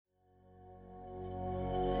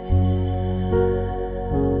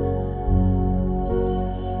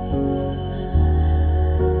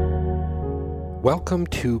Welcome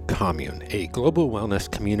to Commune, a global wellness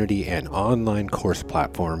community and online course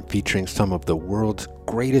platform featuring some of the world's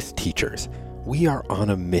greatest teachers. We are on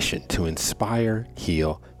a mission to inspire,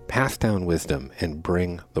 heal, pass down wisdom, and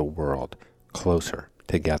bring the world closer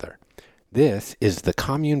together. This is the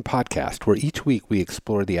Commune podcast, where each week we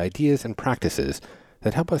explore the ideas and practices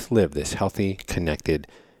that help us live this healthy, connected,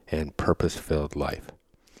 and purpose-filled life.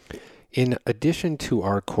 In addition to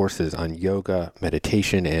our courses on yoga,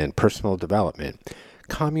 meditation, and personal development,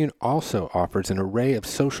 Commune also offers an array of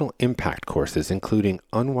social impact courses, including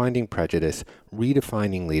Unwinding Prejudice,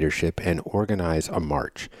 Redefining Leadership, and Organize a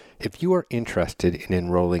March. If you are interested in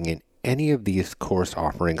enrolling in any of these course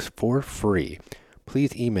offerings for free,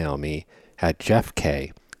 please email me at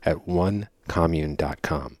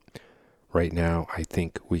jeffk@onecommune.com. Right now, I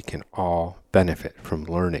think we can all benefit from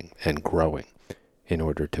learning and growing in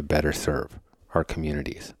order to better serve our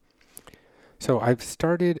communities. So I've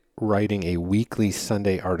started writing a weekly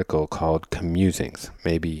Sunday article called Commusings,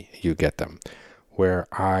 maybe you get them, where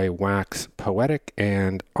I wax poetic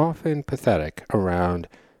and often pathetic around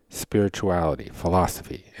spirituality,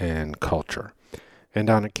 philosophy, and culture. And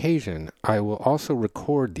on occasion, I will also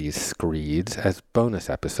record these screeds as bonus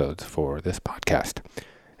episodes for this podcast.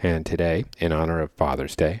 And today, in honor of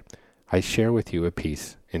Father's Day, I share with you a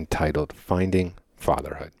piece entitled Finding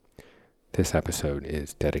Fatherhood. This episode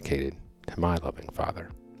is dedicated to my loving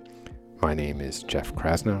father. My name is Jeff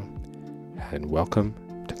Krasno, and welcome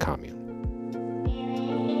to Commune.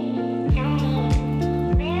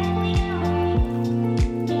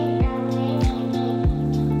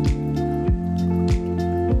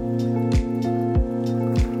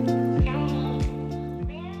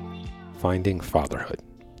 Finding Fatherhood.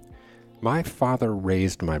 My father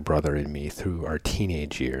raised my brother and me through our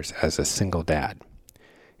teenage years as a single dad.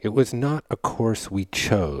 It was not a course we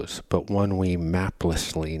chose, but one we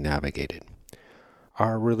maplessly navigated.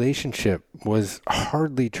 Our relationship was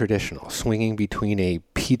hardly traditional, swinging between a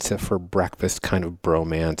pizza for breakfast kind of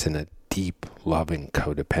bromance and a deep, loving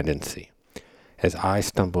codependency. As I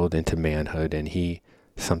stumbled into manhood and he,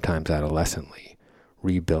 sometimes adolescently,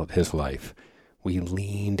 rebuilt his life, we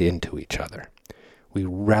leaned into each other. We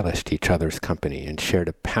relished each other's company and shared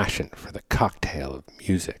a passion for the cocktail of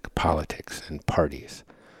music, politics, and parties.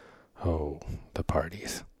 Oh, the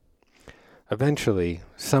parties. Eventually,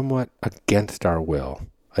 somewhat against our will,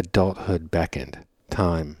 adulthood beckoned,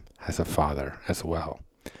 time as a father as well.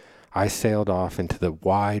 I sailed off into the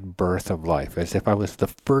wide berth of life as if I was the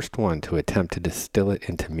first one to attempt to distill it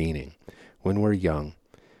into meaning. When we're young,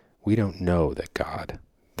 we don't know that God,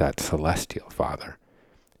 that celestial Father,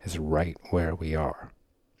 is right where we are.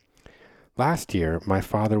 Last year, my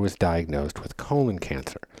father was diagnosed with colon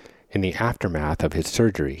cancer. In the aftermath of his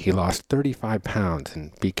surgery, he lost 35 pounds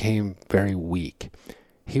and became very weak.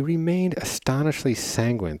 He remained astonishingly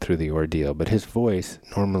sanguine through the ordeal, but his voice,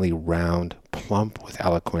 normally round, plump with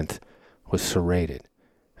eloquence, was serrated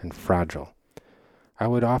and fragile. I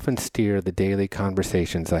would often steer the daily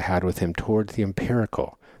conversations I had with him towards the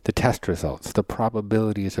empirical, the test results, the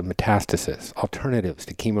probabilities of metastasis, alternatives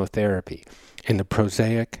to chemotherapy. In the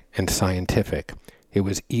prosaic and scientific, it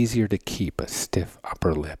was easier to keep a stiff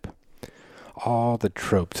upper lip. All the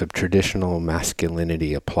tropes of traditional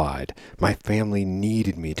masculinity applied. My family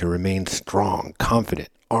needed me to remain strong, confident,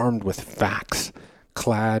 armed with facts.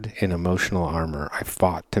 Clad in emotional armor, I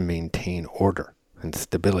fought to maintain order and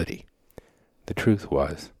stability. The truth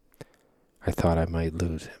was, I thought I might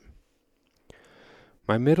lose him.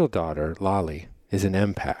 My middle daughter, Lolly, is an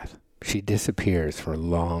empath. She disappears for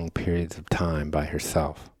long periods of time by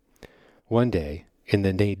herself. One day, in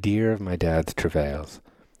the nadir of my dad's travails,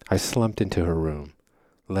 I slumped into her room,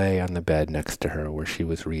 lay on the bed next to her where she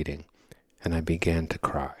was reading, and I began to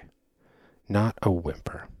cry. Not a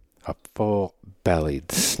whimper, a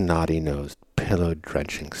full-bellied, snotty-nosed,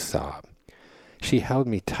 pillow-drenching sob. She held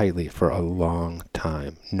me tightly for a long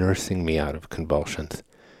time, nursing me out of convulsions.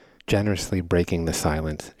 Generously breaking the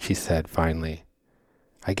silence, she said finally,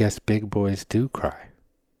 "I guess big boys do cry."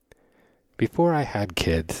 Before I had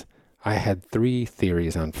kids, I had 3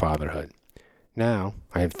 theories on fatherhood. Now,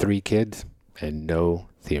 I have 3 kids and no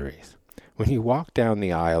theories. When you walk down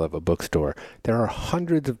the aisle of a bookstore, there are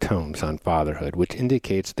hundreds of tomes on fatherhood, which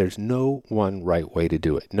indicates there's no one right way to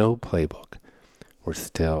do it, no playbook. We're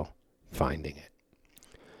still finding it.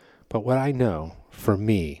 But what I know, for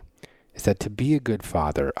me, is that to be a good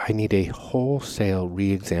father, I need a wholesale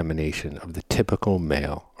re-examination of the typical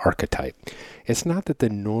male archetype. It's not that the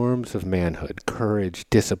norms of manhood, courage,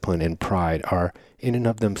 discipline, and pride are in and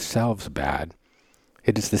of themselves bad.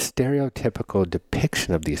 It is the stereotypical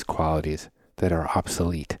depiction of these qualities that are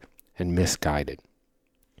obsolete and misguided.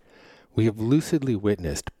 We have lucidly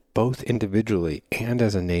witnessed, both individually and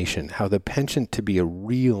as a nation, how the penchant to be a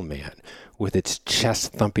real man, with its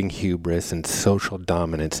chest-thumping hubris and social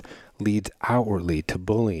dominance, leads outwardly to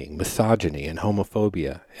bullying, misogyny, and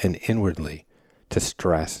homophobia, and inwardly to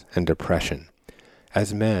stress and depression.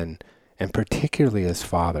 As men, and particularly as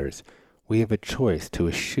fathers, we have a choice to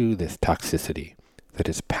eschew this toxicity that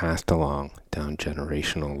is passed along down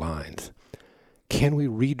generational lines. Can we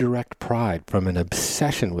redirect pride from an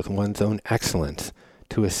obsession with one's own excellence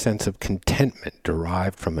to a sense of contentment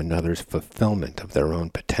derived from another's fulfillment of their own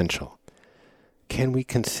potential? Can we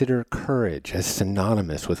consider courage as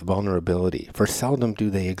synonymous with vulnerability, for seldom do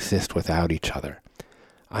they exist without each other?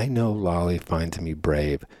 I know Lolly finds me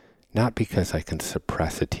brave, not because I can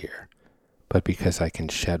suppress a tear, but because I can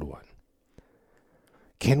shed one.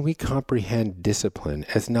 Can we comprehend discipline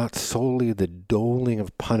as not solely the doling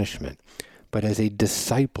of punishment, but as a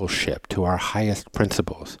discipleship to our highest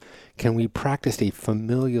principles? Can we practice a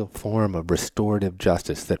familial form of restorative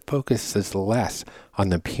justice that focuses less on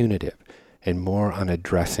the punitive and more on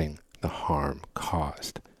addressing the harm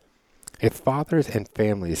caused? If fathers and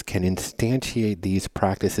families can instantiate these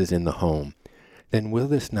practices in the home, then will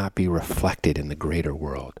this not be reflected in the greater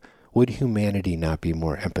world? Would humanity not be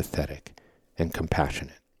more empathetic and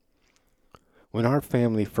compassionate? When our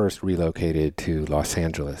family first relocated to Los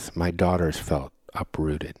Angeles, my daughters felt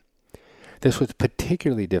uprooted. This was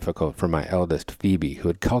particularly difficult for my eldest, Phoebe, who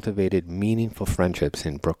had cultivated meaningful friendships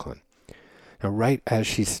in Brooklyn. Now, right as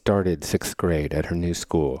she started 6th grade at her new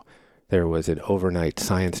school, there was an overnight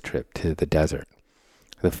science trip to the desert.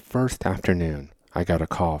 The first afternoon, I got a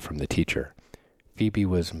call from the teacher. Phoebe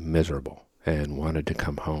was miserable and wanted to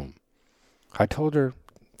come home. I told her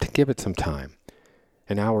to give it some time.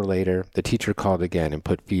 An hour later, the teacher called again and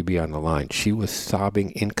put Phoebe on the line. She was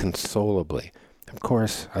sobbing inconsolably. Of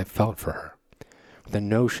course, I felt for her. The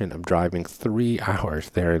notion of driving 3 hours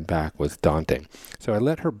there and back was daunting, so I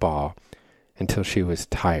let her bawl until she was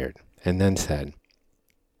tired, and then said,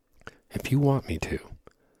 "If you want me to,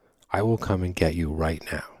 I will come and get you right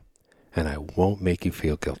now, and I won't make you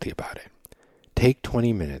feel guilty about it. Take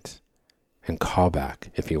 20 minutes and call back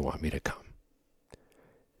if you want me to come."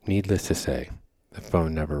 Needless to say, the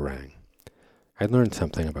phone never rang. I learned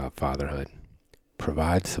something about fatherhood.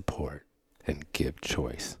 Provide support and give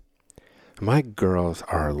choice. My girls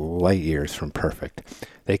are light years from perfect.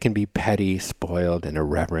 They can be petty, spoiled, and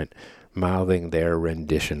irreverent, mouthing their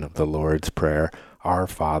rendition of the Lord's Prayer, "Our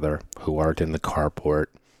Father, who art in the carport,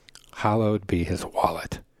 hallowed be his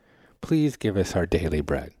wallet. Please give us our daily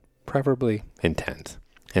bread, preferably in tens,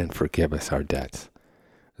 and forgive us our debts.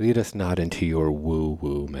 Lead us not into your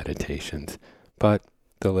woo-woo meditations, but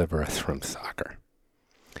deliver us from soccer."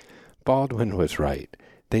 Baldwin was right.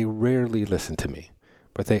 They rarely listen to me,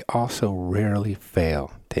 but they also rarely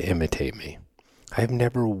fail to imitate me. I have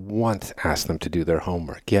never once asked them to do their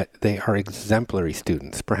homework, yet they are exemplary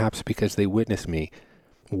students, perhaps because they witness me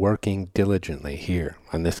working diligently here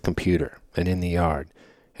on this computer and in the yard,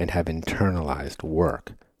 and have internalized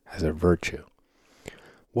work as a virtue.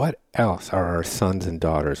 What else are our sons and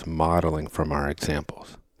daughters modeling from our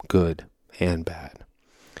examples, good and bad?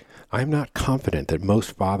 I'm not confident that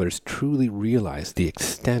most fathers truly realize the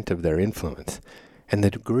extent of their influence and the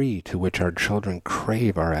degree to which our children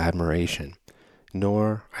crave our admiration,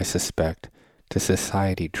 nor, I suspect, does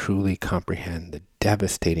society truly comprehend the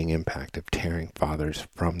devastating impact of tearing fathers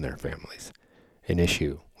from their families, an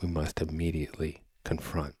issue we must immediately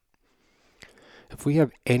confront. If we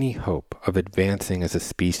have any hope of advancing as a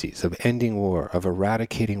species, of ending war, of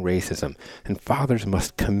eradicating racism, then fathers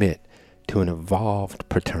must commit to an evolved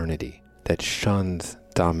paternity that shuns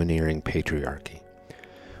domineering patriarchy.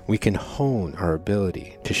 We can hone our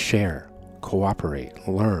ability to share, cooperate,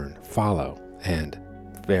 learn, follow, and,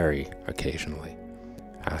 very occasionally,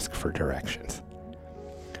 ask for directions.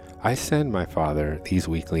 I send my father these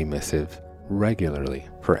weekly missives regularly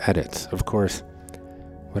for edits. Of course,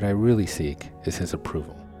 what I really seek is his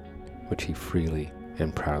approval, which he freely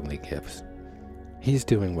and proudly gives. He's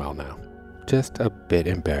doing well now, just a bit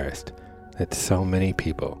embarrassed that so many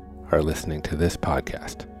people are listening to this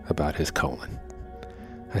podcast about his colon.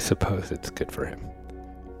 I suppose it's good for him.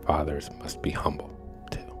 Fathers must be humble,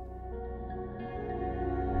 too.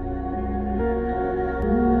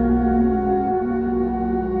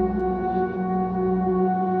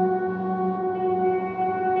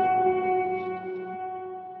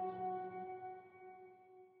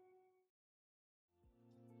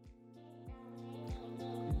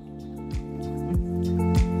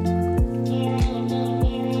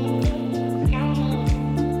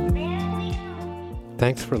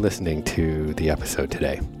 Thanks for listening to the episode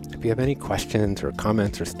today. If you have any questions or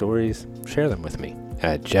comments or stories, share them with me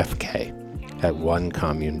at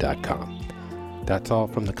jeffk@onecommune.com. That's all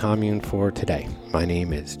from the Commune for today. My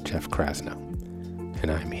name is Jeff Krasno,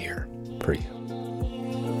 and I'm here for you.